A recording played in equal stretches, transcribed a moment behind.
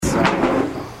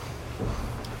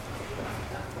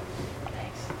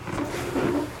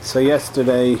So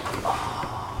yesterday, went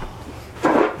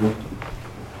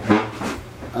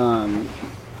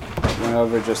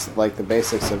over just like the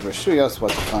basics of Rishuyos,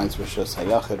 what defines Rishus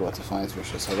HaYachid, what defines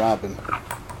Rishus HaRabim.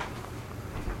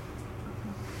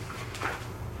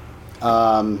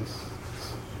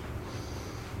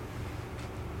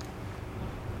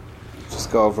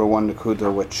 Just go over one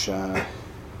Nakuda, which the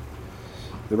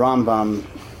Rambam,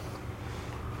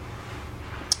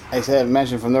 I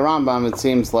mentioned from the Rambam, it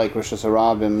seems like Rishus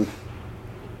HaRabim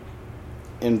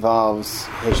involves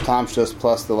Hishtamshus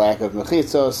plus the lack of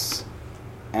Mechitzos,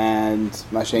 and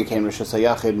Mashen Ken Rishus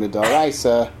HaYachid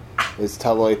Midaraisa is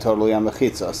Taloi totally on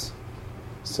Mechitzos.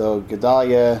 So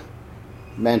Gedalia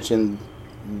mentioned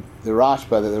the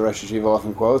Rashba that the Rosh Hashiva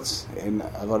often quotes in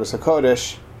Avodas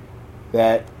HaKodesh,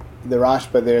 that the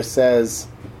Rashba there says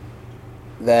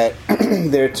that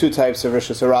there are two types of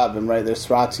Rishus HaRabim, right? There's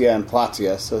Sratia and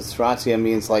Platia. So Sratia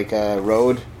means like a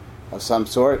road of some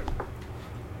sort,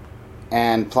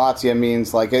 and Platia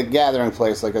means like a gathering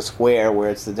place, like a square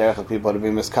where it's the derech of people to be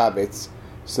miskabetz.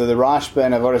 So the Rashba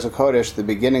in Avodas HaKodesh, the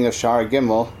beginning of Shar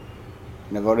Gimel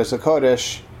in Avodas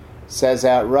HaKodesh, says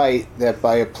outright that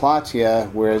by a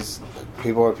Platia, whereas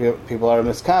people are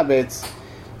miskabetz,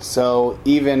 so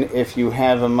even if you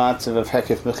have a matzav of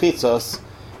hekif mechitzos,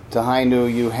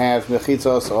 Tahainu, you have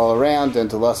mechitzos all around, and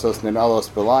telasos ninalos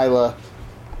belayla.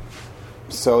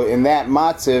 So in that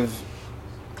matziv,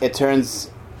 it turns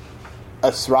a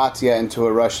sratia into a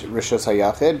rishus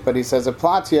hayachid, but he says a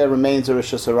platia remains a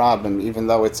rishus harabim, even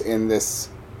though it's in this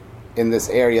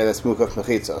area that's mukaf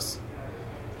mechitzos.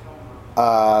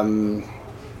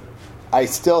 I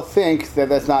still think that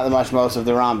that's not the mashmos of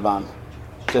the Rambam,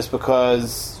 just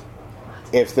because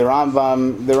if the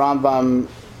Rambam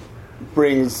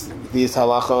brings these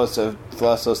halachos of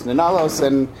telasos ninalos,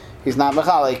 and he's not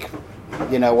mechalik,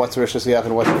 what's rishus hayachid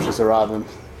and what's rishus harabim.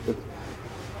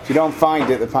 If you don't find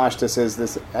it, the pashtus is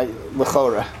this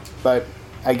lechora, but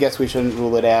I guess we shouldn't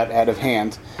rule it out of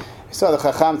hand. So the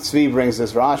Chacham Tzvi brings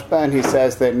this Rashba, and he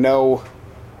says that no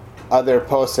other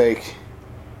posek,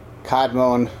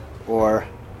 Kadmon or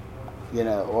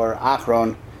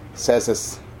Achron says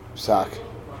this psak.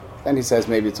 Then he says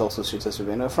maybe it's also Shittas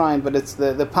Rabbeinu Ephraim, but it's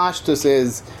the pashtus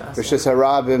is Rishus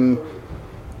HaRabim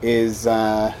is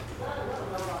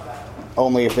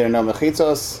only if there are no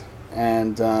mechitzos,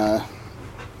 and the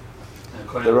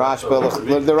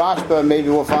Rashba, maybe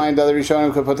we'll find other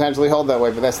Rishonim could potentially hold that way,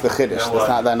 but that's the Chiddush. That's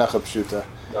not the Hanacha Pshuta.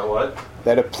 That what?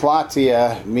 That a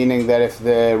Platia, meaning that if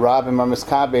the Rabim are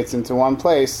miskabetz into one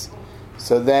place,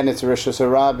 so then it's Rishus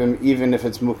HaRabim, even if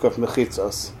it's Mukaf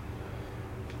Mechitzos.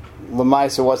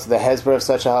 L'maisa, what's the hezbollah of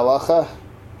such a halacha?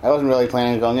 I wasn't really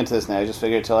planning on going into this now. I just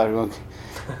figured till everyone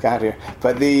got here.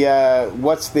 But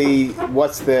what's the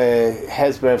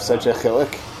hezbollah of such a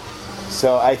chiluk?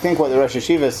 So I think what the Rosh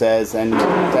Hashiva says, and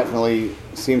definitely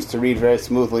seems to read very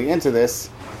smoothly into this,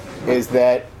 is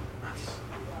that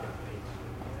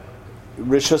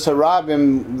Rishus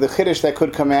HaRabim, the chiddush that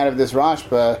could come out of this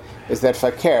Rashba, is that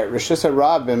fakir, Rishus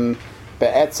HaRabim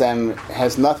be'etzem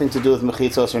has nothing to do with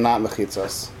mechitzos or not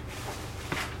mechitzos.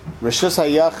 Rishus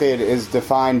HaYachid is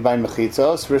defined by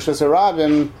mechitzos. Rishus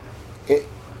HaRabim, it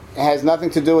has nothing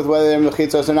to do with whether they're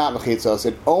mechitzos or not mechitzos.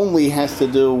 It only has to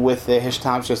do with the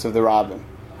hishtamshus of the Rabim.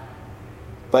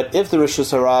 But if the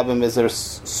Rishus HaRabim is a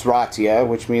sratia,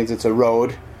 which means it's a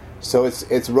road, so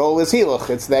its role is hiluch.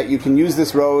 It's that you can use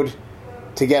this road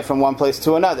to get from one place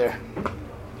to another.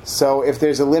 So if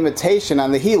there's a limitation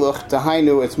on the hiluch,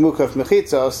 tahainu, it's mukaf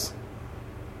mechitzos,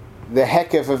 the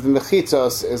hekef of the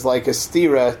mechitzos is like a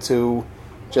stira to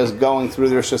just going through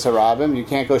the Rishus HaRabim. You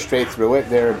can't go straight through it.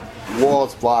 There are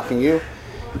walls blocking you.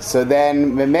 So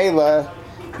then, memela,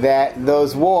 that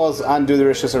those walls undo the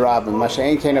Rishus HaRabim.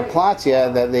 Masha'en Kena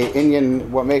Platia, that the Inyan,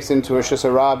 what makes into Rishus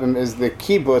HaRabim is the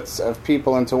kibbutz of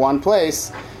people into one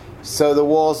place, so the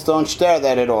walls don't shter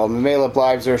that at all. Memela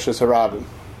blives Rishus HaRabim.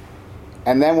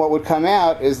 And then what would come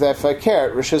out is that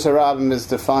fakir, Rishus HaRabim is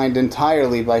defined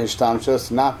entirely by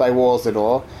hishtamshus, not by walls at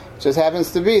all. It just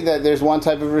happens to be that there's one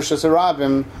type of Rishus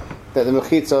HaRabim that the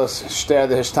mechitzos shter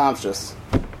the hishtamshus,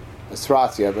 a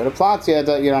sratia, but a platia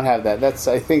you don't have that. That's,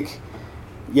 I think,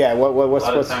 what's a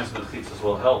lot of times the mechitzos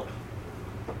will help.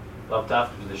 Left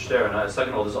after the shter, and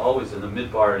second of all, there's always in the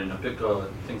midbar and in a pikka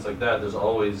and things like that. There's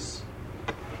always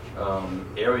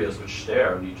areas which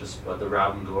shter, and but the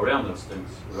rabbim go around those things.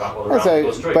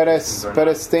 But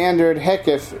a standard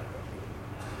hekif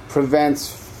prevents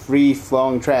free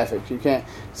flowing traffic. You can't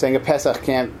saying a Pesach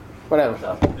can't whatever.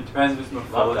 It depends if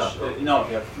it's mafresh. If you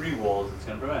have 3 walls, it's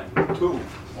going to prevent 2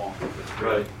 walls.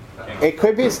 Right. It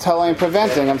could be totally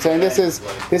preventing. I'm saying this is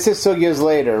sugyas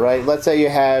later, right? Let's say you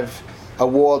have a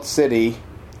walled city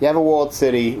You have a walled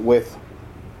city with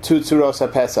 2 tzuros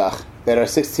HaPesach that are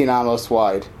 16 amos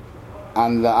wide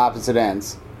on the opposite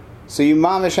ends. So you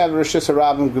mamish have Rosh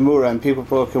Hashanah Gemura, and people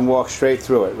can walk straight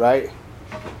through it, right?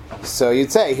 So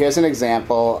you'd say, here's an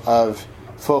example of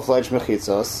full-fledged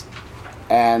mechitzos,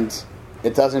 and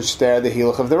it doesn't share the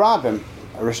hiluch of the Rabbim.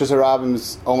 Rosh Hashanah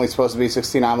is only supposed to be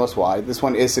 16 amos wide. This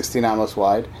one is 16 amos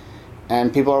wide,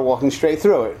 and people are walking straight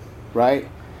through it, right?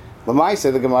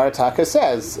 L'maisa, the Gemara Taka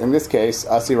says, in this case,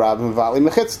 Asi Rabbim Vali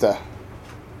Mechitzta.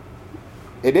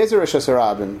 It is a Rosh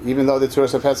Hashanah, even though the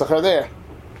Tzuros HaPesach are there.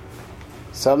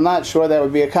 So I'm not sure that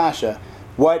would be a kasha.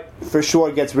 What for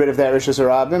sure gets rid of that Rosh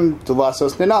Hashanah?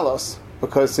 Dulasos Ninalos.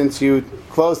 Because since you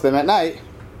close them at night,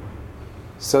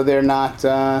 so they're not,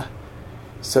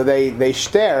 so they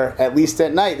stare, at least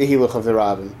at night, the Hiluch of the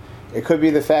Rabbim. It could be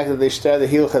the fact that they stare the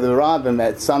Hiluch of the Rabbim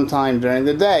at some time during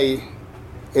the day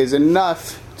is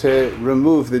enough to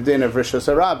remove the din of Rosh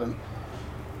Hashanah.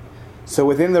 So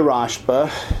within the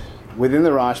Rashba,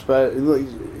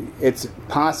 it's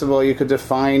possible you could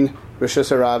define Rosh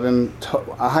Hashanah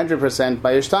 100%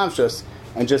 by Ishtamshus,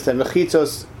 and just that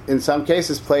Mechitzos in some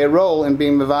cases play a role in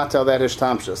being Mevatel that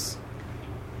Ishtamshus.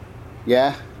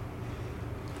 Yeah?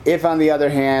 If on the other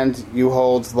hand you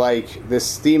hold like the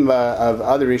stima of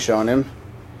other Rishonim,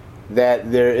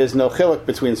 that there is no chiluk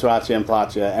between Sratya and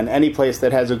Platya, and any place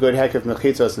that has a good hek of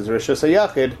Mechitzos is Rosh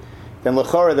Hashanah, then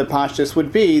L'chora the pashtus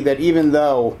would be that even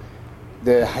though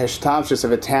the hashtamshus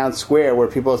of a town square where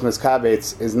people's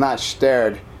miskabetz is not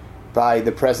stared by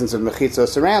the presence of mechitzos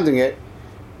surrounding it,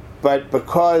 but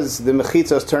because the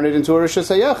mechitzos turn it into a Rosh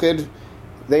Hashanah,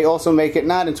 they also make it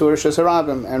not into a Rosh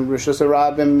Hashanah, and Rosh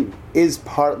Hashanah is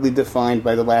partly defined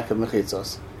by the lack of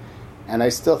mechitzos. And I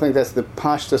still think that's the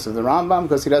pashtus of the Rambam,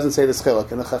 because he doesn't say the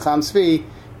schiluk. And the Chacham Tzvi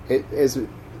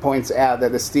points out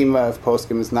that the stima of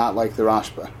poskim is not like the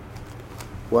Rashba.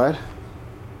 What?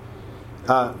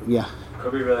 Yeah.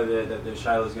 Could be really that the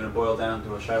shiloh is going to boil down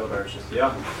to a shiloh of Rosh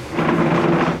Hashanah.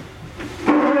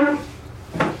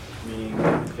 Meaning,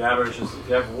 if you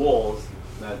have walls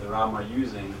that the Ram are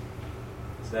using,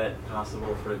 is that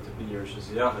possible for it to be Rosh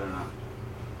Hashanah or not?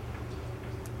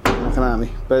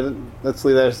 But let's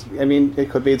leave that. I mean, it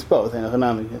could be it's both.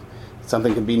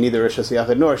 Something could be neither Rosh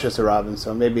Hashanah nor Rosh Hashanah,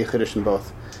 so maybe a chiddush in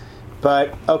both.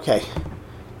 But okay.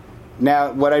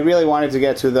 Now, what I really wanted to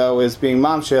get to though is being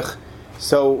mamshich.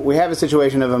 So we have a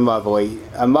situation of a mavoi.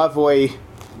 A mavoi,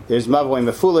 there's mavoi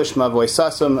mefulish, mavoi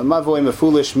sasum. A mavoi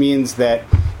mefulish means that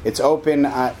it's open.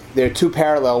 There are 2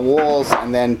 parallel walls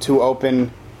and then 2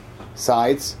 open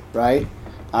sides, right,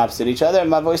 opposite each other.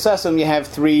 Mavoi sasum, you have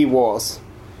 3 walls.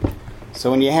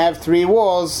 So when you have 3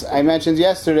 walls, I mentioned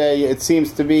yesterday, it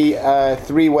seems to be a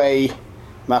 3-way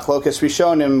machlokas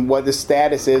rishonim. What the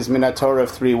status is minatorah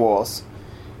of 3 walls.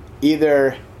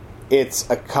 Either it's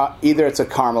a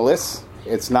karmelis.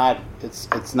 It's not Rosh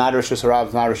Hashanah. It's not Rosh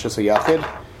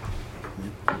Hashanah.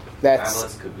 That's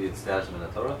karmelis could be its status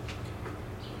minatorah.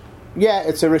 Yeah,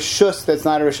 it's a rishus that's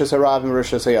not a Rosh Hashanah and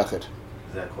Rosh Hashanah. Is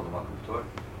that called a makom Torah?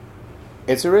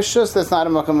 It's a rishus that's not a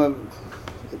makom.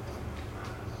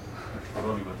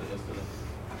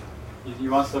 You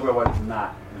want to talk about what's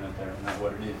not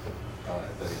what it is. Oh, I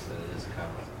thought you said it is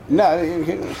karmelis. No, you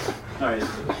can. No,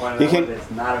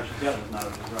 it's not Rosh Hashanah. It's not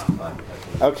Rosh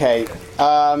Hashanah. Okay,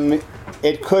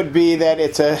 it could be that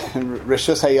it's a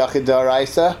rishus hayachid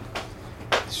d'oraisa.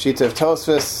 Shita of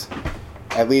Tosfos,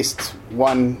 at least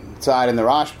one side in the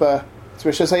Rashba. It's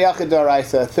rishus hayachid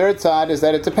d'oraisa. Third side is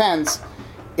that it depends.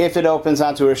 If it opens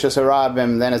onto rishus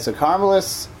harabim, then it's a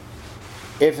karmelis.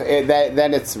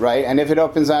 Then it's right, and if it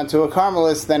opens onto a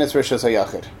karmelis, then it's rishus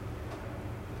hayachid.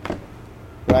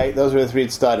 Right, those are the 3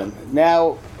 tzadim.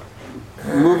 Now,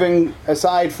 moving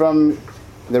aside from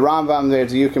the Rambam there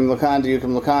to Yukim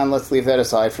Lukan, let's leave that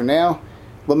aside for now.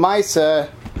 L'maisa,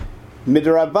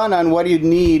 midrabanan, what do you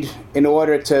need in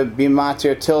order to be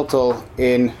matir tiltal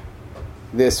in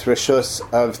this rishus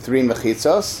of 3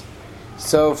 mechitzos?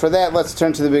 So for that, let's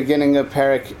turn to the beginning of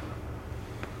Perek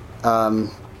Yud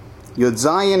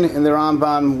Zayin in the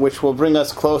Rambam, which will bring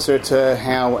us closer to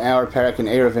how our Perek in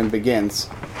Eruvin begins.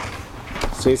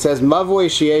 So he says, Mavoi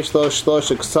sheyesh lo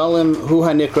shlosh ksalim hu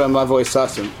hanikra mavoi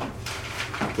sasim.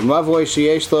 The mavoi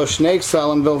sheyesh lo shnei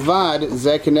ksalim bilvad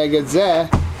ze keneged ze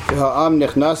v'ha'am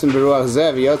nichnasim beruach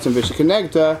ze v'yotzim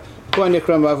b'shkenegta hu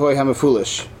hanikra mavoi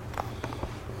hamafulish.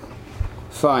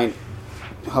 Fine.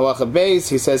 Halacha Beis,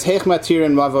 he says, Heich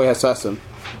matirin mavoi hasasim.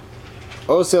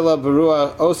 Oselo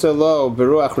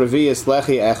beruach revius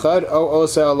lechi echad o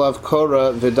osel alav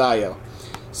kora v'dayo.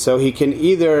 So he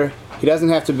doesn't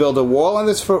have to build a wall on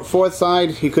this 4th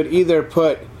side. He could either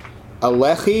put a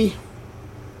lechi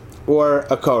or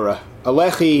a korah. A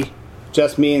lechi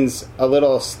just means a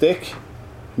little stick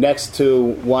next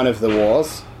to one of the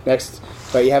walls.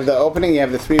 But you have the opening, you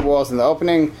have the 3 walls in the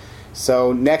opening.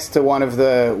 So next to one of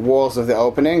the walls of the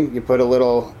opening, you put a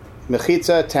little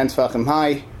mechitza, 10 tefachim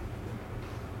high.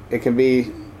 It can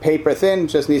be paper thin,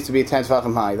 just needs to be 10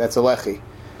 tefachim high. That's a lechi.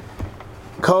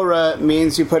 Korah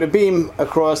means you put a beam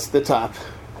across the top,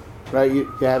 right? You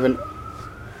haven't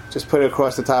just put it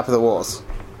across the top of the walls.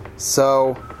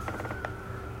 So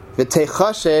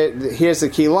v'teichashev, here's the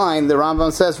key line. The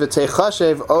Rambam says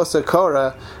v'teichashev osa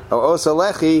Korah or osa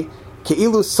lechi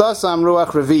ke'ilu sasam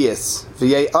ruach reviyis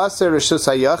v'yei aser rishus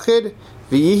hayachid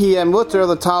v'yihiyeh muter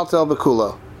l'taltel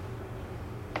b'kulo.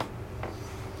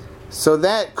 So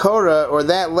that Korah or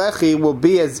that lechi will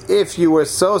be as if you were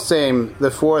sosem the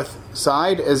 4th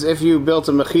side, as if you built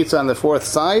a mechitza on the 4th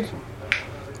side,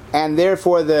 and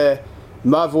therefore the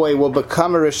mavoi will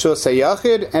become a rishus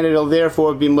hayachid, and it'll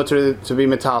therefore be mutter to be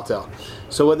metaltel.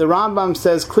 So what the Rambam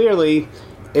says clearly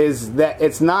is that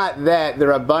it's not that the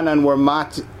Rabbanan were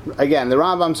again, the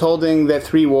Rambam's holding that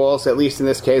 3 walls, at least in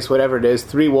this case, whatever it is,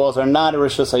 3 walls are not a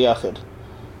rishus hayachid.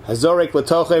 Hazorik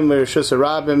l'tochem rishus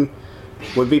harabim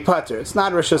would be pater. It's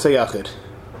not rishus hayachid,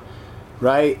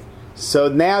 right? So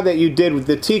now that you did with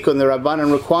the tikkun, the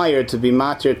Rabbanan required to be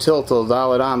matir tiltal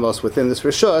dalad amos within this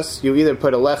rishus, you either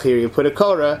put a lechi or you put a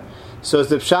korah. So is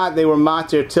the pshat they were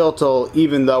matir tiltal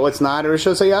even though it's not a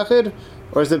rishus hayachid,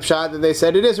 or is the pshat that they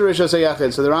said it is a rishus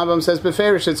hayachid? So the Rambam says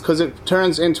beferish it's because it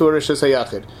turns into a rishus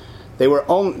hayachid. They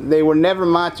were never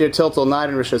matir tiltal not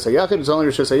in rishus hayachid. It's only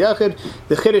rishus hayachid.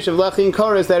 The chiddush of lechi and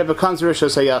korah is that it becomes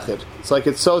rishus hayachid. It's like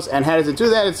it's so. And how does it do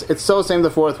that? It's so same the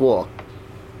 4th wall.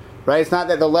 Right? It's not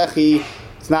that the lechi,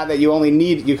 it's not that you only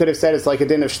need, you could have said it's like a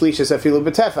din of shlishas afilu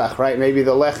b'tefach, right? Maybe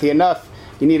the lechi enough,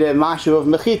 you need a mashu of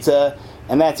mechitza,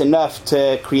 and that's enough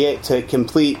to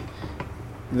complete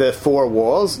the 4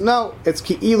 walls. No, it's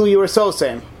ki'ilu you were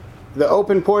sosem. The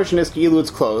open portion is ki'ilu it's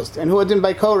closed. And huadin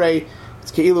by korei,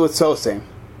 it's ki'ilu it's sosem.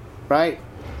 Right?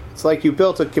 It's like you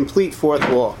built a complete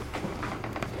 4th wall.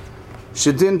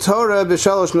 Shedin Torah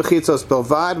b'shalosh mechitzos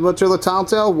belvad muter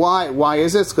l'taltel. Why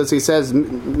is this? Because he says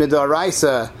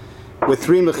midaraisa with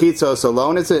 3 mechitzos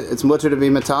alone it's muter to be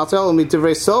metaltel.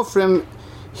 U'mitivrei sofrim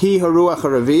hi haruach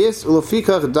haravius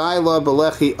u'lefikach daila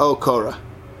belechi o korah.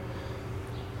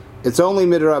 It's only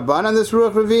midrabanan on this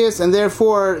ruach ravius, and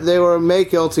therefore they were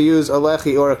makil to use a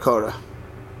lechi or a korah.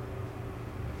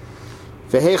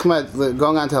 V'heichmat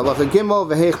going on to halacha gimel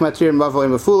v'heichmatir mavoi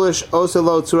mefulish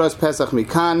oselo tzuras pesach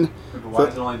mikan. Why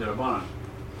is it only the Rabbanan?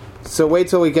 So wait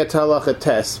till we get to halacha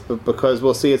tes, because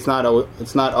we'll see it's not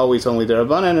always only the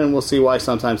Rabbanan, and we'll see why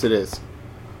sometimes it is.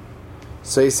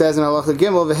 So he says in halacha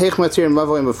gimel v'heichmatir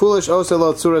mavoi mefulish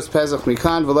oselo tzuras pesach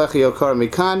mikan v'lechi okar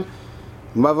mikan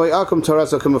mavoi akum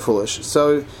toras okum mefulish.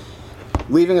 So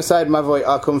leaving aside mavoi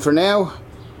akum for now.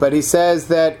 But he says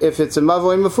that if it's a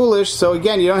mavoi mefulish, so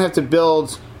again, you don't have to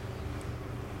build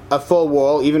a full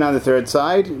wall, even on the 3rd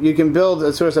side. You can build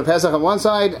a source of Pesach on one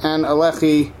side and a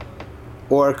lechi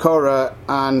or a korah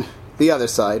on the other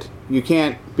side. You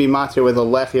can't be matir with a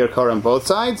lechi or korah on both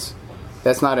sides.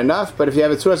 That's not enough. But if you have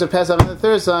a source of Pesach on the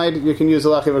 3rd side, you can use a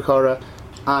lechi or korah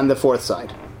on the 4th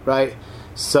side, right?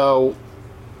 So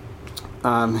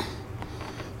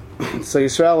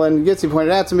Yisrael and Yitzi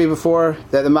pointed out to me before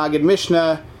that the Maggid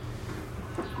Mishnah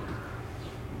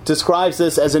describes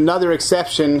this as another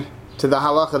exception to the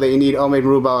halacha that you need omed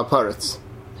merubal aparetz.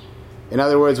 In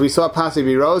other words, we saw Pasi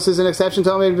Biros as an exception to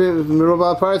omed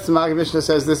merubal aparetz. The Maggid Mishnah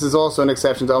says this is also an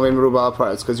exception to omed merubal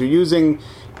aparetz because you're using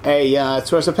a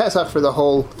tzvus of Pesach for the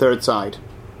whole 3rd side.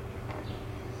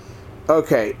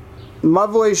 Okay,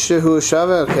 mavoi shehu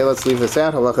shava. Okay, let's leave this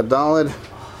out. Halacha daled.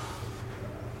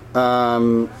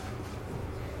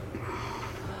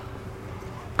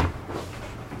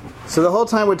 So the whole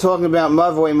time we're talking about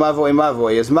mavoi, mavoi,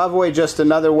 mavoi. Is mavoi just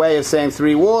another way of saying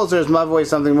 3 walls, or is mavoi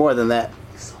something more than that?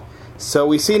 So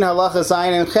we see in halacha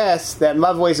zayin and ches that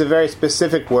mavoi is a very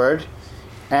specific word,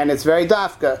 and it's very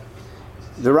dafka.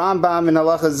 The Rambam in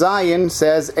halacha zayin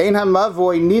says, Ein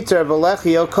ha-mavoi niter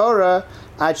v'lechi o korah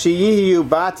ad sheyihiyu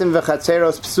batim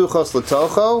v'chatzeros psuchos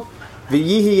l'tocho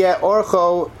v'yihiyeh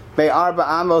orcho be'arba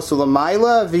amos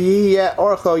u'lamayla v'yihiyeh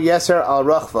orcho yeser al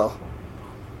rachvo.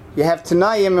 You have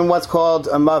Tanayim in what's called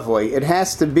a mavoi. It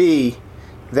has to be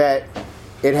that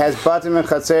it has batim and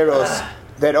chatzeros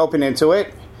that open into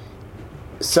it.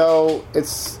 So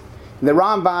it's the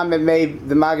Rambam.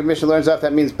 The Maggid Mishnah learns off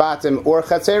that means batim or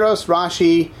chatzeros.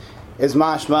 Rashi is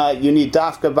mashma. You need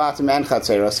dafka batim and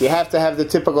chatzeros. You have to have the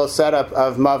typical setup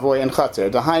of mavoi and chatzer.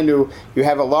 Dahainu, you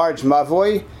have a large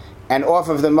mavoi, and off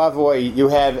of the mavoi you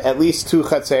have at least 2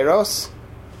 chatzeros.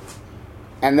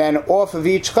 and then off of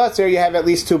each chatzir you have at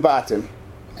least 2 batim.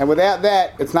 And without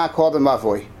that, it's not called a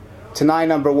mavoi. Tanai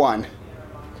number 1.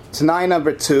 Tanai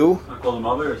number 2. It's not called a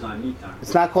mother, or it's not a nitar.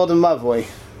 It's not called a mavoi.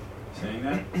 Saying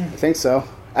that? I think so.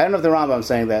 I don't know if the Rambam's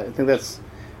saying that. I think that's...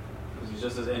 Because it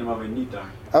just says any mother nitar.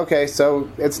 Okay, so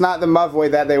it's not the mavoi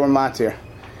that they were matir.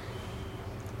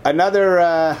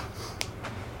 Another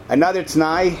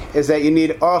Tanai is that you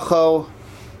need orcho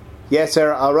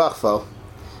yeser al rachvo.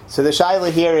 So the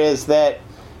shaila here is that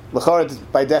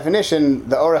l'chorah, by definition,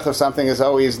 the orach of something is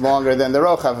always longer than the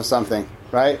rochav of something,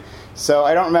 right? So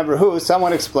I don't remember who.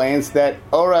 Someone explains that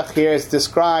orach here is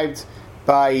described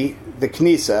by the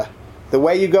knisa, the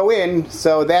way you go in.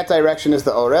 So that direction is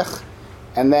the orach,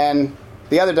 and then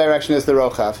the other direction is the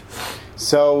rochav.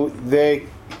 So the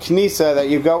knisa that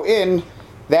you go in,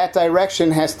 that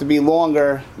direction has to be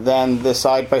longer than the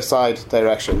side-by-side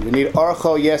direction. You need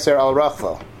orcho yeser al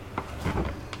rachvo.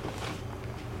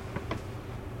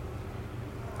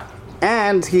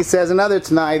 And he says another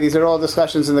Tanai, these are all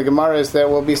discussions in the Gemaras that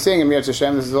we'll be seeing in Mir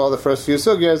Hashem, this is all the first few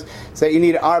sugyas, is that you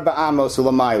need arba amos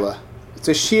ulamaila. It's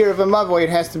a shear of a mavoi, it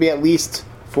has to be at least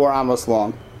 4 amos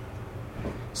long.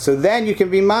 So then you can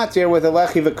be matir with a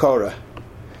lechi v'kora.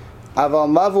 Aval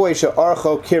mavoi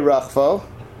she'archo kirachvo,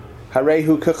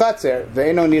 harehu kachatzer,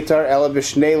 ve'eno nitar ela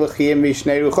b'shnei lechiyim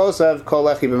mishnei ruchosav kol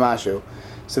lechi b'mashu.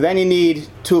 So then you need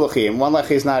 2 lechiyim. 1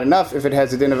 lechi is not enough if it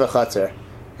has a din of a chatzer.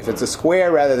 If it's a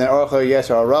square rather than orcho yes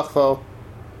or rachvo,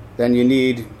 then you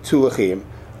need 2 lechiyim.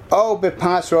 O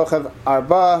bepas rochav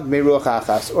arba meruach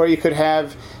achas. Or you could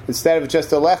have, instead of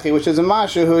just a lechi, which is a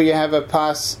mashu, you have a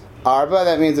pas arba.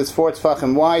 That means it's 4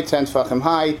 tfachim wide, 10 tfachim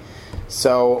high.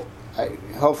 So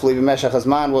hopefully b'meshach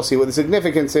hazman we'll see what the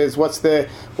significance is. What's the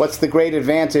great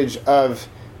advantage of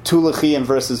 2 lechiyim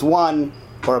versus 1,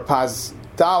 or a pas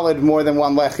dalid more than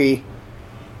 1 lechi?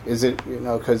 Is it,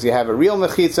 because you have a real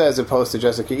mechitza as opposed to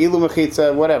just a ke'ilu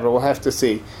mechitza? Whatever, we'll have to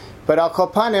see. But al kol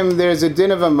panim, there's a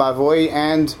din of a mavoi,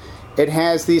 and it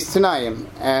has these tanayim.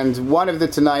 And one of the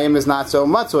tanayim is not so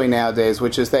matzoi nowadays,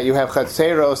 which is that you have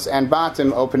chatzeros and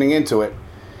batim opening into it.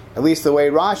 At least the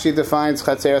way Rashi defines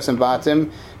chatzeros and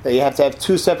batim, that you have to have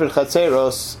 2 separate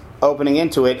chatzeros opening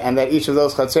into it, and that each of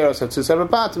those chatzeros have 2 separate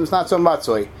batim. It's not so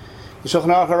matzoi. The Shulchan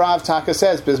Aruch Harav Taka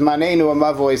says, bizmanenu a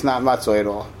mavoi is not matzoi at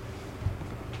all.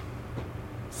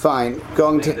 Fine.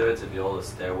 Going to be all the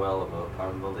stairwell of a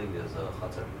apartment building is a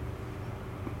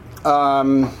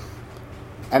chatzar.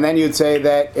 And then you'd say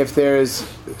that if there's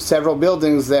several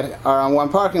buildings that are on one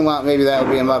parking lot, maybe that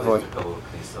would be a mavoi.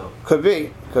 Could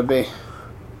be.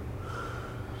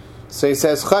 So he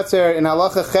says chatzar in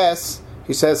halacha ches.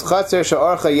 He says chatzar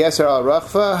she'orcha yeser al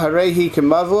rachva harehi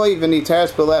kemavoi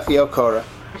v'niteres b'lechi okora.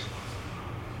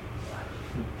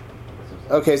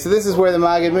 Okay, so this is where the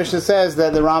Maggid Mishnah says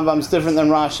that the Rambam's different than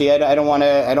Rashi. I don't want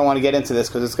to get into this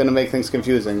because it's going to make things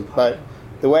confusing. But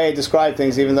the way I describe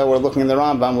things, even though we're looking in the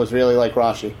Rambam, was really like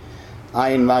Rashi.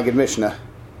 Ayin Maggid Mishnah.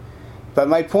 But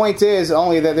my point is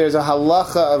only that there's a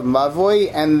halacha of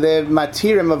mavoi, and the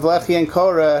matirim of lechi and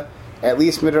korah, at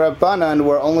least midrabanan,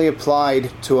 were only applied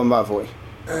to a mavoi.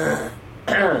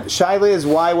 Shaila is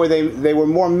why were they were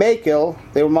more mekel?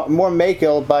 They were more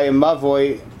mekel by a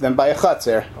mavoi than by a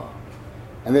chatzer.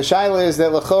 And the shaila is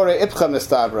that l'chora ipcha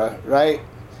mistabra, right?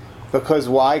 Because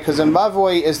why? Because a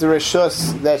mavoi is the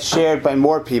reshus that's shared by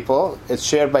more people. It's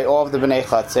shared by all of the bnei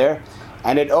chatzer,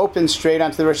 and it opens straight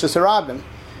onto the reshus harabim.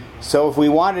 So if we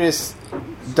wanted to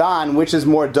don which is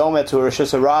more doma to a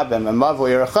reshus harabim, a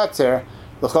mavoi or a chatzer,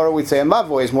 l'chora we'd say a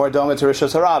mavoi is more doma to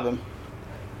reshus harabim.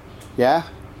 Yeah.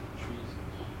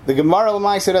 The Gemara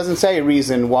L'maisa doesn't say a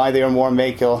reason why they are more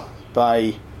mekel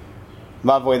by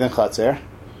mavoi than chatzer.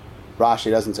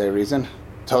 Rashi doesn't say a reason.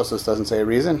 Tosfos doesn't say a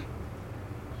reason.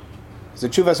 It's the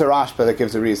Tshuvas HaRashba that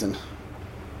gives a reason.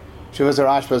 Tshuvas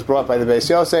HaRashba is brought by the Beis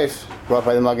Yosef, brought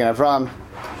by the Magen Avram,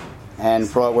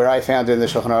 and brought where I found it in the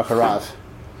Shulchan Aruch Harav.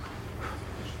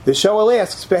 The Shoel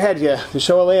asks, Behedya, the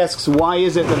Shoel asks, why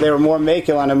is it that they were more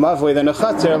mekel on a mavoi than a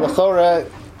chatzer? L'chora,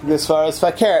 as far as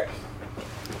fakert.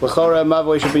 L'chora, a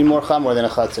mavoi should be more chamor than a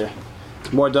chatzer.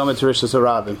 It's more doma to rishus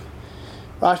harabim.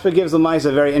 Rashba gives L'maisa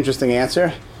a very interesting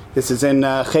answer. This is in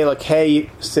Chelak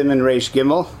Hey Siman Reish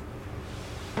Gimel.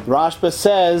 Rashba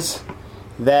says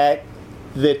that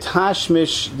the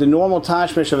normal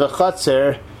tashmish of a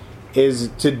chatzer is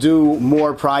to do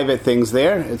more private things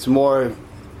there. It's more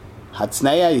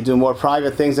hatzneya, you do more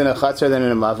private things in a chatzer than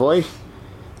in a mavoi.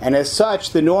 And as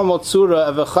such, the normal tzura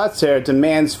of a chatzer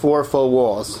demands 4 full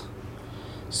walls.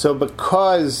 So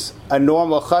because a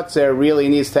normal chatzer really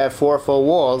needs to have 4 full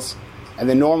walls, and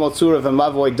the normal tzura of a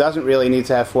mavoi doesn't really need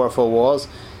to have 4 full walls,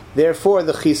 Therefore,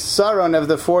 the chisaron of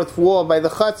the fourth wall by the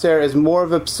Chatzer is more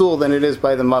of a psul than it is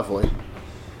by the Mavoi.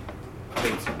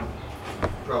 It's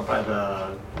brought by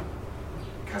the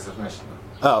Kesef Mishnah.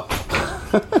 Oh.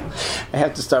 I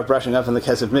have to start brushing up on the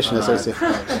Kesef Mishnah. So I see.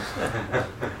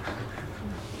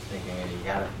 Thinking you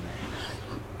got it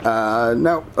from there.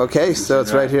 No. Okay, so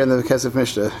it's right here in the Kesef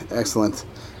Mishnah. Excellent.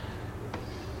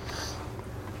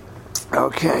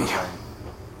 Okay.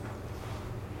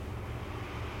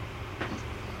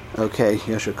 Okay,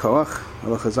 Yesher Koach,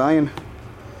 Halacha Zayin.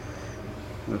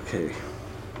 Okay.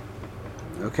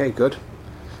 Okay, good.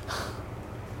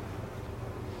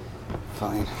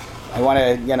 Fine. I want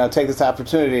to, take this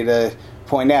opportunity to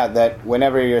point out that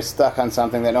whenever you're stuck on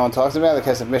something that no one talks about, the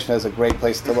Kesef Mishnah is a great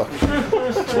place to look.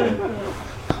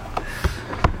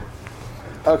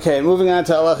 Okay, moving on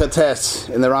to Halacha Tes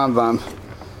in the Rambam.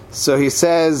 So he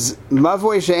says,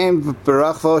 Mavoi she'em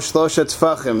berachvo shlosha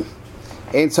tfachim.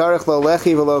 Ein tzarich lo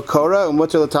lechi v'lo kora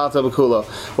u'muter l'talta b'kulo.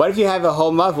 What if you have a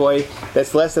whole mavoi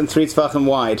that's less than 3 tfachim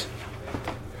wide?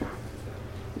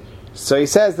 So he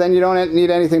says, then you don't need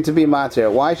anything to be matir.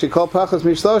 Why? Shekol pachos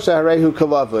mishlosha harehu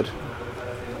kalavud.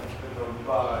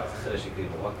 So she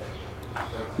could walk.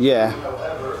 Yeah,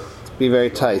 be very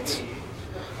tight.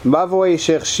 Mavoi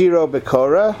shech shiro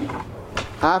b'kora.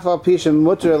 Afal pishem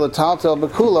muter l'talta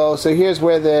b'kulo. So here's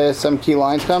where some key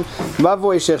lines come.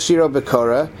 Mavoi shech shiro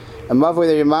b'kora. A mavoi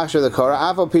that you mashur the kora.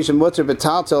 Afal pishem muter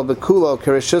b'taltel b'kulo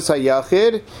kerishus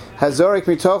hayachid. Hazorik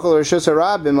mitochel rishus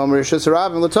harabim om rishus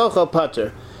harabim l'tochel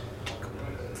pater.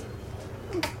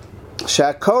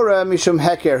 Shakora mishum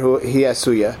heker hi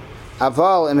asuya.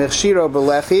 Aval em echshiro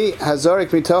b'lechi. Hazorik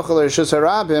mitochel rishus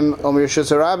harabim om rishus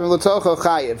harabim l'tochel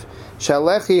chayiv.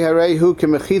 Shalechi harehu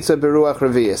kemechitza beruach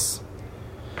revius.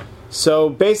 So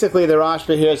basically, the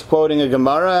Rashba here is quoting a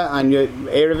Gemara on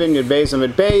Erevin, Yud Beis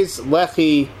Amid Beis,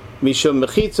 Lechi Mishum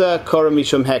Mechitza, Korah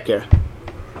Mishum Heker.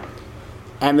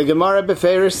 And the Gemara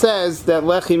Beferish says that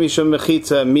Lechi Mishum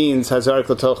Mechitza means Hazarik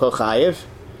L'tocho Chayiv,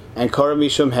 and Korah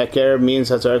Mishum Heker means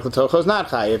Hazarik L'tocho is not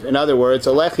Chayiv. In other words, a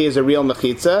Lechi is a real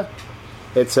Mechitza.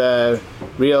 It's a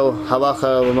real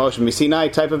Halacha L'Moshe Misinai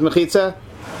type of Mechitza.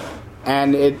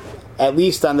 And it, at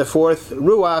least on the fourth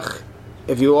Ruach,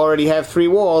 if you already have 3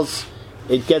 walls,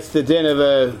 it gets the din of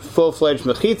a full-fledged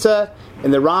mechitza.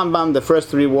 In the Rambam, the first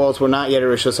 3 walls were not yet a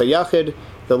Rishus HaYachid.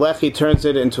 The Lechi turns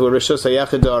it into a Rishus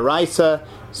HaYachid D'Oraisa,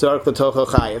 Zork L'tocho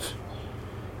Chayiv.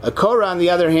 A Korah, on the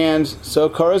other hand, so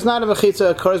Korah is not a mechitza,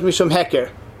 a Korah is Mishum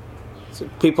Heker. So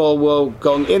people will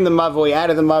go in the Mavoi, out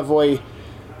of the Mavoi,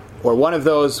 or one of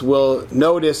those will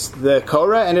notice the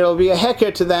Korah, and it'll be a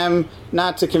Heker to them,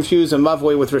 not to confuse a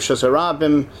Mavoi with Rishus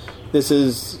HaRabim.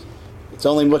 It's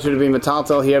only mutter to be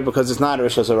metaltal here because it's not a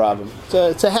Rishus HaRabim.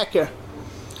 It's a heker.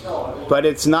 But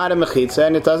it's not a mechitza,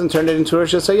 and it doesn't turn it into a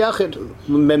Rishus HaYachid.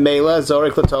 Memela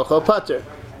zorik l'tocho pater.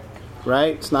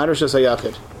 Right? It's not a Rishus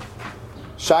HaYachid.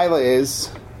 Shaila is,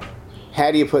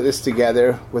 how do you put this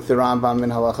together with the Rambam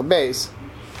in Halacha Beis?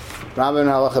 Rambam in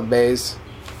Halacha Beis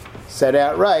said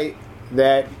outright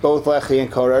that both Lechi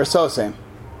and Korah are so same.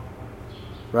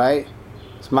 Right?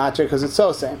 It's matter because it's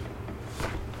so same.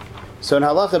 So in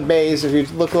Halacha Beis, if you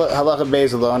look at Halacha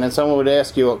Beis alone, and someone would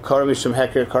ask you, Korah Mishum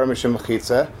Heker, Korah Mishum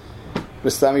Mechitza,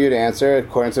 Mistam you'd answer,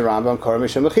 according to Rambam, Korah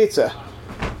Mishum Mechitza.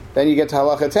 Then you get to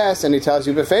Halacha Tes, and he tells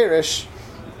you Beferish,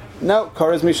 no,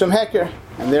 Korah is Mishum Heker,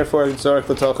 and therefore Zorek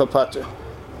L'tocho Pater.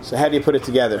 So how do you put it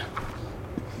together?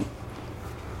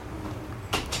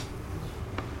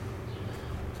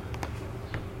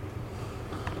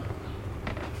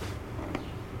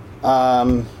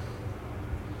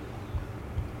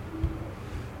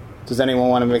 Does anyone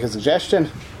want to make a suggestion?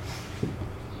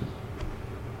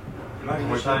 My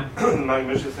Mishnah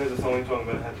says it's only talking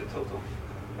about Hedge Tiltal.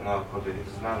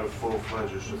 It's not a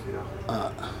full-fledged Rishus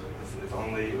HaYachid. It's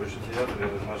only Rishus HaYachid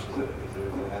as much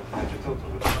as Hedge Tiltal.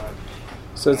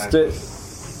 So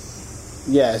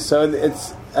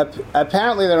it's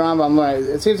apparently the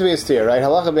Rambam, it seems to be a steer, right?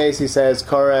 Halacha Beis, he says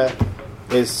Korah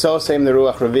is so same the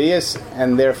Ruach Revius,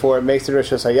 and therefore it makes it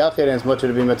Rishus HaYachid and it's mutter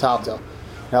to be metaltal.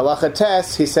 In Halacha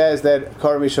Tes, he says that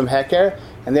Korah Mishum Heker,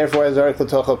 and therefore is Zorek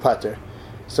L'tocho Pater.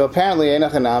 So apparently,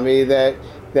 Einachanami, that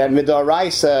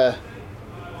Midoraisa,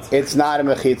 it's not a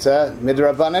Mechitza,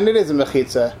 Midorabanan, it is a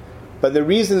Mechitza. But the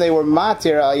reason they were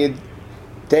Matir al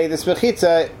Yedei this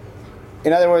Mechitza,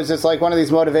 in other words, it's like one of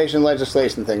these motivation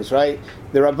legislation things, right?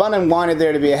 The Rabbanan wanted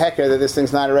there to be a Heker, that this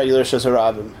thing's not a regular Rishus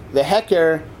HaRabim. The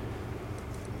Heker,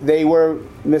 they were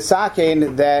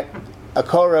misakein that a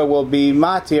Korah will be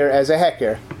matir as a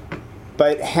heker.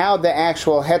 But how the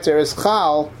actual heter is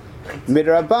chal,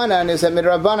 midrabanan, is that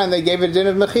midrabanan they gave it a din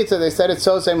of mechitza. They said it's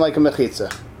so same like a mechitza.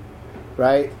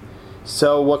 Right?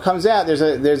 So what comes out, there's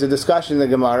a discussion in the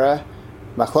Gemara,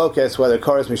 machlokes, whether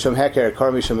Korah is mishum heker or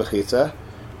Korah mishum mechitza.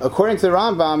 According to the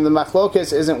Rambam, the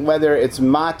machlokes isn't whether it's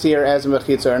matir as a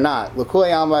mechitza or not.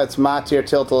 L'kulei alma, it's matir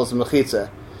tiltal as a mechitza.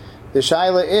 The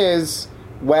shaila is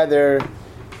whether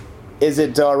is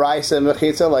it d'oraisa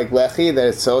mechitza like lechi, that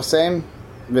it's so same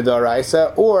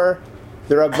midoraisa, or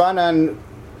the Rabbanan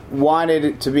wanted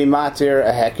it to be matir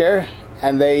a heker,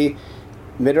 and they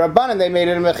midrabanan they made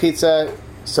it a mechitza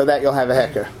so that you'll have a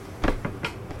heker.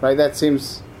 Right? That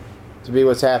seems to be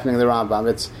what's happening in the Rambam.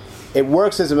 It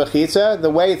works as a mechitza. The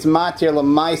way it's matir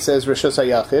l'maisa is rishus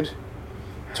hayachid.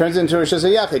 Turns into rishus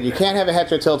hayachid. You can't have a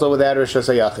heter tiltal without a rishus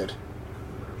hayachid.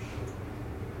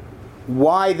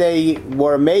 Why they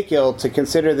were makil to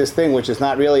consider this thing, which is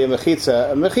not really a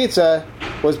mechitza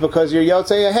was because you're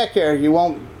yotzei a heker. You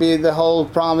won't be, the whole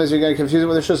problem is you're going to confuse it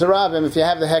with a rishus harabim. If you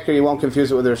have the heker, you won't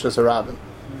confuse it with a rishus harabim.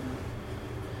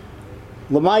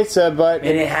 L'maisa, but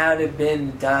and it had it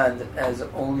been done as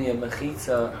only a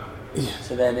mechitza,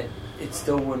 so then it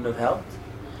still wouldn't have helped.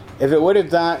 If it would have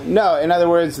done, no. In other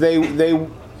words, they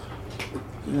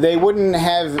wouldn't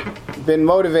have been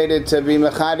motivated to be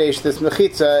mechadesh this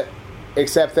mechitza,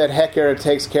 except that heker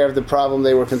takes care of the problem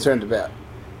they were concerned about.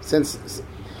 Since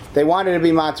they wanted to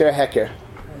be matir heker,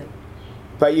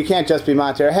 but you can't just be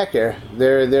matir heker.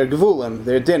 They're gevulim,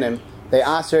 they're dinim. They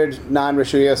asered non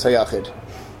reshuyos hayachid.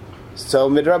 So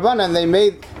midrabanan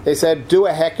they said do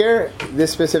a heker,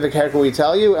 this specific heker we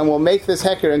tell you, and we'll make this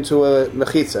heker into a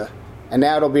mechitza, and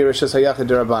now it'll be reshus hayachid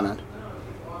derabanan.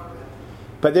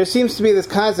 But there seems to be this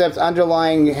concept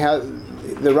underlying how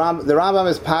the Rambam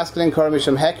is paskening Korah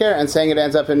mishum heker and saying it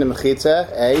ends up in the mechitza,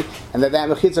 and that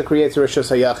mechitza creates a reshus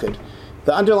hayachid.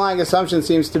 The underlying assumption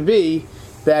seems to be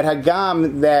that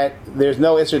hagam, that there's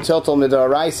no isur tiltal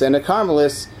midoraisa in a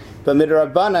karmelis, but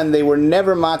midrabanan they were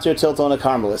never matir tiltal in a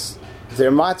karmelis. If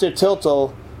they're matir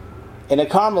tiltal in a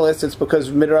karmelis, it's because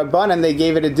midrabanan they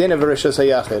gave it a din of a rishus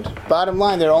hayachid. Bottom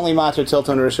line, they're only matir tiltal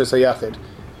in a rishus hayachid.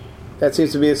 That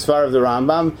seems to be the svar of the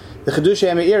Rambam. The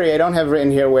Chedushei Meiri, I don't have written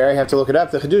here where, I have to look it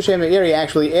up. The Chedushei Meiri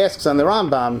actually asks on the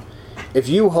Rambam, if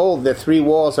you hold that 3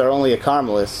 walls are only a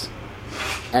karmelis,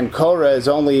 and Korah is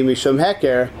only mishum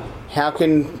heker, how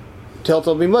can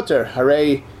tiltal be mutter?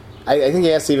 Hooray! I think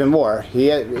he asks even more.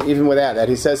 Even without that,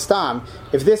 he says, "Stam,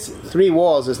 if this 3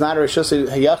 walls is not a rishus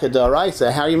hayachid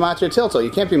d'oraisa, how are you matir tiltal? You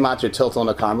can't be matir tiltal in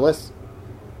a karmelis."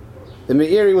 The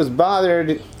Meiri was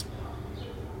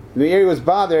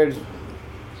bothered.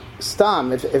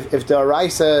 Stam, if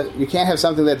d'oraisa, you can't have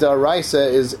something that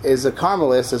d'oraisa is a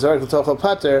karmelis, is arek l'tochel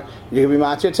pater, you can be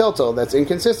matir tiltal. That's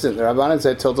inconsistent. The Rabbanan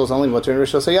said tiltal is only mutter in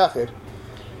rishus hayachid.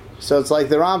 So it's like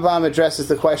the Rambam addresses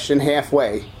the question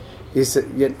halfway. He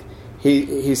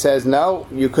says, no,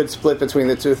 you could split between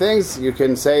the two things. You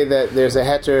can say that there's a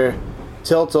heter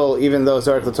tiltal even though it's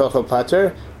arek l'tochel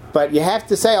pater, but you have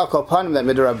to say al kol panim that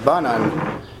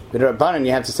midrabanan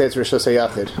you have to say it's rishus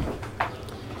hayachid.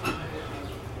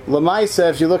 L'maisa,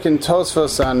 if you look in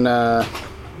Tosfos on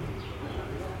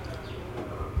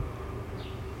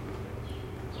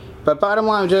but bottom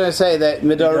line, I'm just going to say that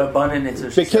midrabanan it's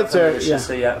rishus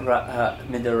hayachid.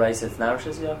 Midoraisa it's not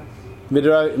rishus hayachid.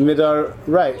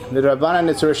 Right. Midrabanan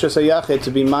it's rishus hayachid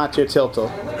to be matir tiltal.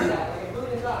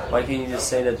 Why can't you just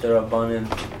say that the Rabbanan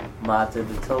matir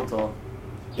the tiltal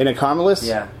in a karmelis?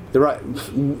 Yeah.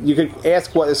 You could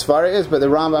ask what the svara is, but the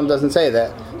Rambam doesn't say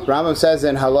that. The Rambam says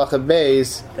in Halacha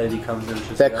Beis that it becomes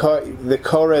the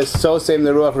Korah is so same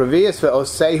the Ruach Revius for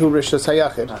Osehu Rishus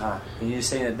Hayachid. And you're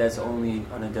saying that that's only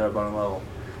on a Derabanan level.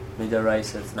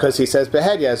 Midoraisa, it's not. Because he says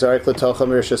Behedya Zarek L'Tochel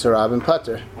Rishus Harabim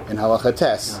Pater in Halacha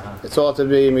Tes. It's all to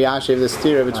be Miyashiv the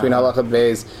stira between Halacha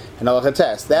Beis and Halacha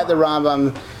Tes. That the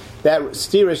Rambam, that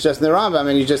stira is just in the Rambam,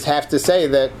 and you just have to say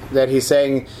that he's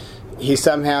saying he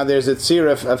somehow there's a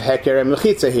tziruf of heker and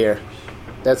mechitza here.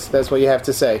 That's what you have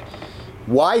to say.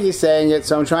 Why he's saying it?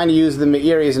 So I'm trying to use the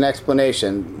Meiri as an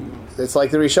explanation. It's like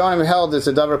the Rishonim held it's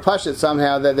a davar pashut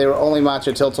somehow that they were only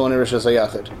matir tiltal and rishus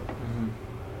hayachid.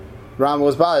 Rambam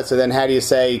was bothered. So then, how do you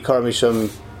say Korah mishum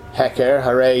heker?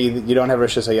 Hooray! You don't have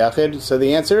rishus hayachid. So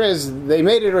the answer is they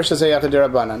made it rishus hayachid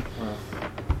derabanan.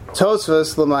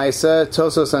 Tosfos l'maisa.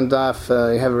 Tosfos on daf.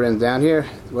 You have it written down here.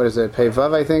 What is it? Pei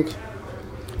Vav, I think.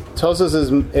 Tosfos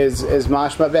is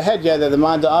mashma behedya that the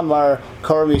Manda Amar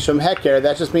Korah mishum heker.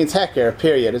 That just means heker.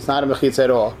 Period. It's not a mechitza at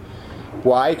all.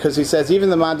 Why? Because he says even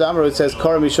the Manda Amar it says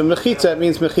Korah mishum mechitza. It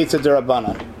means mechitza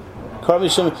derabanan. Korah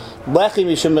mishum lechi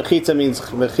mishum mechitza means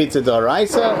mechitza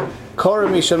d'oraisa. Korah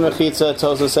mishum mechitza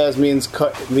Tosfos says means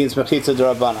mechitza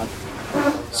derabanan.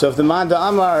 So if the Manda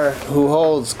Amar who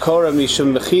holds Korah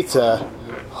mishum mechitza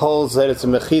holds that it's a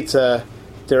mechitza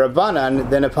derabanan,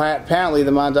 then apparently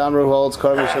the Man Damru who holds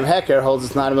Korban Mishum Heker holds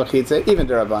it's not a Mechitza, even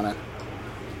derabanan.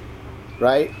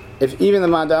 Right? If even the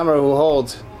Man Damru who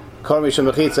holds Korban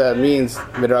Mishum Mechitza means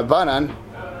midrabanan,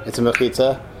 it's a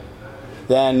Mechitza,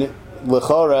 then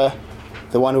L'chora,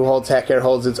 the one who holds Heker,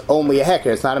 holds it's only a Heker,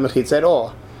 it's not a Mechitza at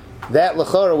all. That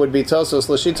L'chora would be Tosos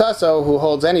L'shitaso, who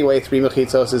holds anyway 3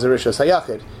 Mechitzos is a Rishos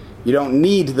HaYachid. You don't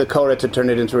need the Korah to turn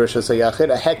it into Rishos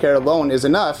HaYachid. A Heker alone is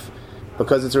enough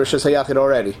because it's Rishos HaYachid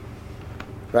already.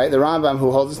 Right? The Rambam,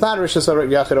 who holds it's not Rishos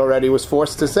HaYachid already, was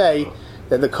forced to say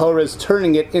that the Korah is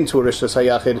turning it into a Rishos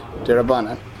HaYachid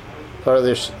Derabanan. Korah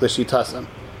L'shitasam.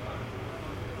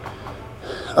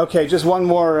 Okay, just one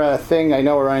more thing. I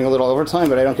know we're running a little overtime,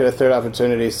 but I don't get a third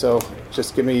opportunity, so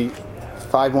just give me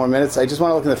 5 more minutes. I just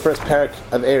want to look in the first parak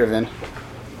of Eruvin,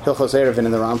 Hilchos Eruvin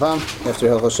in the Rambam, after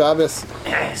Hilchos Shabbos.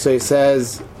 So he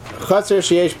says, Chatzar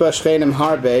sheyesh ba shchenim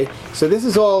harbe. So this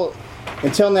is all,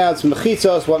 until now it's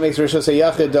Mechitzos, what makes Rishos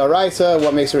HaYachid D'Oraisa,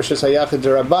 what makes Rishos HaYachid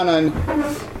D'Rabbanan,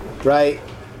 right?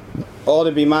 All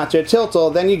to be Matir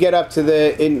Tiltal. Then you get up to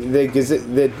the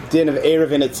din of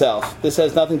Eruvin itself. This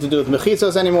has nothing to do with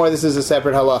Mechitzos anymore, this is a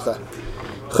separate halacha.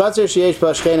 Chatzar sheyesh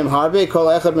ba shchenim harbe, kol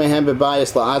echad mehem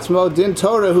bebayis la'atzmo, din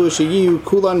Torah hu sheyihu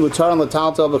kulan mutaran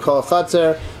l'taltal b'kol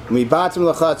chatzar, u'mibatim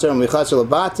l'chatzar, u'michatzer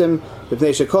l'batim,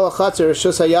 b'pnei shekol chatzar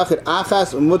rishus hayachid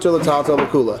achas u'mutar l'taltal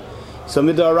b'kula. So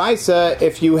midoraisa,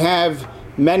 if you have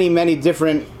many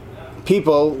different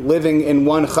people living in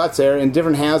one chatzar, in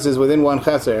different houses within one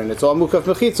chatzar, and it's all mukaf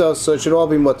mechitzos, so it should all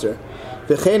be mutar.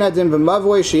 V'chein hadin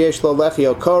b'mavoi sheyesh lo lechi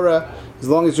o korah, as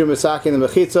long as you're misaking the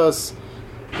mechitzos.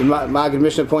 The Maggid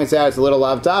Mishnah points out it's a little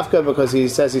lav davka because he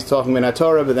says he's talking min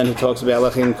Torah, but then he talks about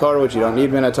lechin korah, which you don't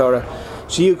need min Torah.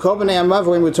 Shiyu kol b'nei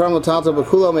hamavoi mutarim l'taltal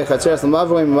b'kulo mechatzeres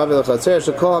l'mavoi m'mavoi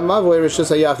l'chatzeres shekol hamavoi rishus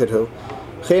hayachid hu.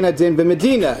 Chein hadin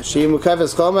b'medina shiyu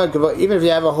mukafes choma, even if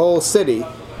you have a whole city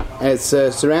and it's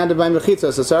surrounded by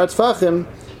mechitzos, so sarat fachim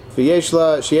sheyesh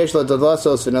la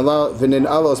dadlasos v'nin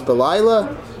alos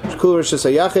b'layla shekul rishus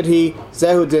hayachid hi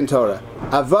zehu din Torah.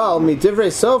 Aval midivrei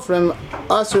sofrim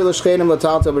asur l'shchenim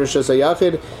l'taltal b'rishos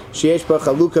hayachid sheyesh ba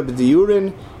chaluka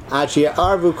b'diyurin ad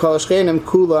she'arvu kol shchenim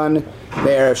kulan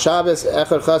be'erev Shabbos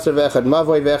echad chaser ve'echad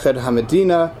mavoi ve'echad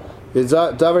hamedina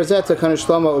v'davar zeta kan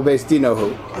shlomo ubeis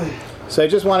dinohu. So I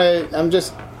just want to, I'm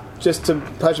just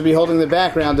to be holding the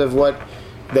background of what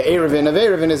the Eruvin of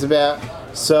Eruvin is about.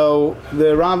 So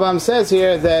the Rambam says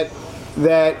here that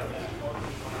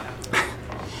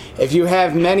if you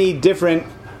have many different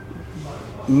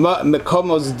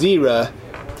mekomos dira,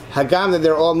 hagam that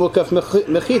they're all mukaf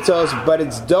mechitzos, but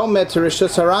it's domet to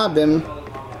rishus harabim.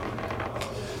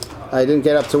 I didn't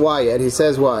get up to why yet. He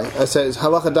says why. It says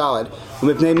halacha daled.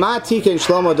 Umipnei ma tiken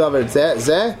shlomo davar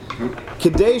zeh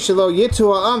kidei shelo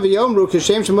yitu ha'am v'yomru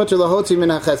kishem shemuter lahotzi min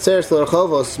hachatzeres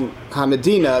l'rchovos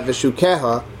hamedina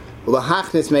v'shukeha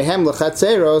ulahachnis mehem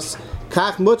l'chatzeros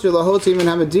kach muter lahotzi min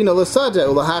hamedina l'sada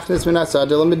ulahachnis min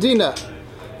hasada l'medina.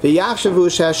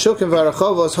 V'yachshavu she'ashukim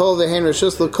v'arachovos hol v'hein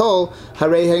rishus l'kol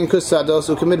harei hein kusados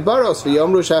u'kemidbaros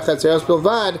v'yomru she'achatzeros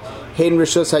bilvad hein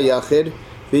rishus hayachid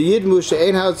v'yidmu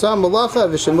she'ein ha'otzam malacha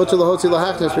v'shemuter lahotzi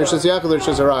lahachnis rishus yachid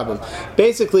rishus harabim.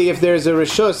 Basically, if there's a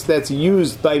rishus that's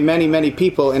used by many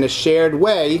people in a shared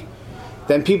way,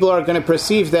 then people are going to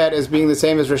perceive that as being the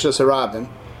same as rishus harabim.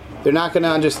 They're not going to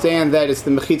understand that it's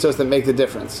the mechitzos that make the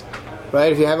difference.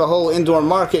 Right? If you have a whole indoor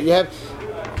market,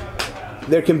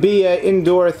 there can be an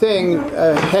indoor thing,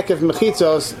 a heck of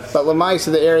mechitzos, but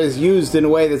l'maisa the area is used in a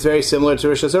way that's very similar to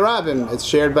Rishos HaRabim. It's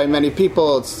shared by many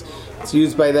people. It's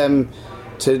used by them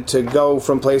to go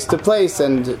from place to place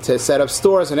and to set up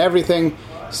stores and everything.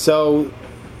 So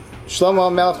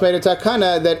Shlomo Melech made a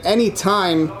takana that any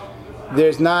time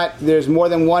there's more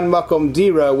than one makom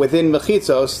dira within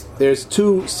mechitzos, there's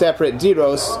 2 separate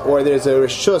diros, or there's a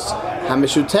rishus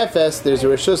hamishutefes, there's a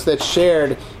rishus that's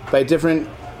shared by different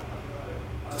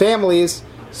families,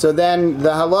 so then the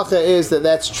halacha is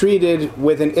that's treated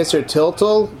with an iser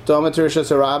tiltal, domet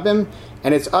rishus harabim,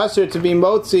 and it's usher to be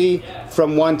motzi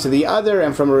from one to the other,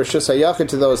 and from a rishus hayachid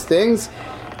to those things.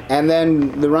 And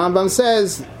then the Rambam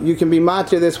says you can be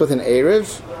matir this with an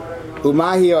erev,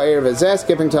 umahi o erev azeh,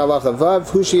 skipping to halacha vav,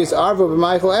 hushi is arvo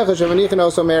b'maichel echad shavanichin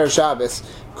oso me'erev Shabbos.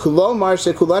 Kulomar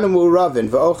shekulanu mu'ravin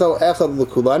v'ochel echad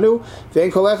l'kulanu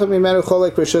v'en kol echad mimenu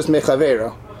cholek rishus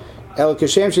mechavero. El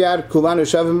kashem shiad kulanu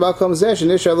shavim makom zeh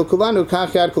shenisha l'kulanu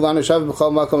kach yad kulanu shavim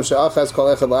b'chol makom she'achas kol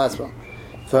echad l'asmo.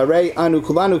 V'harei anu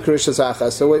kulanu krishas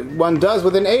achas. So what one does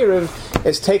with an erev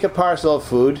is take a parcel of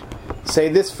food, say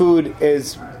this food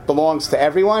belongs to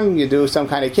everyone, you do some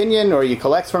kind of kinyan, or you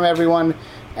collect from everyone,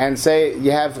 and say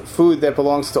you have food that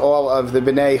belongs to all of the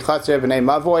b'nei chatzar, b'nei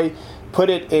mavoi, put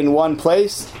it in one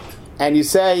place, and you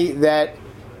say that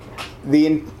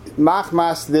the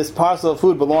machmas, this parcel of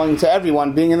food belonging to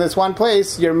everyone, being in this one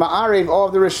place, you're ma'arev all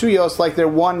of the reshuyos like they're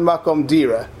one makom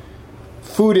dira.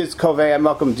 Food is kovei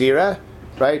makom dira,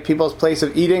 right? People's place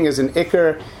of eating is an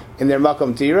ikr in their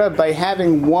makom dira. By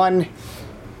having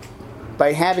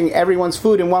everyone's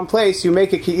food in one place, you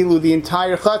make it ki'ilu the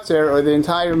entire chutzner or the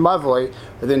entire mavoi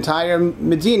or the entire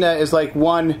medina is like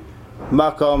one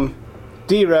makom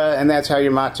dira, and that's how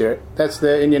you're matir. That's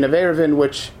the Indian of Erevin,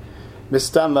 which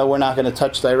Mistama we're not going to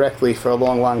touch directly for a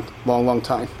long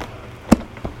time.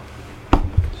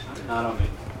 Not on me.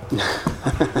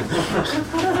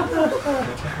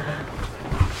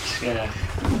 Yeah.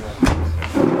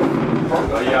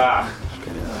 Oh yeah.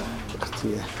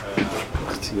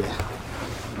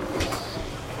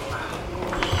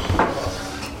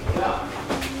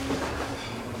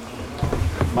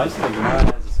 Meistens,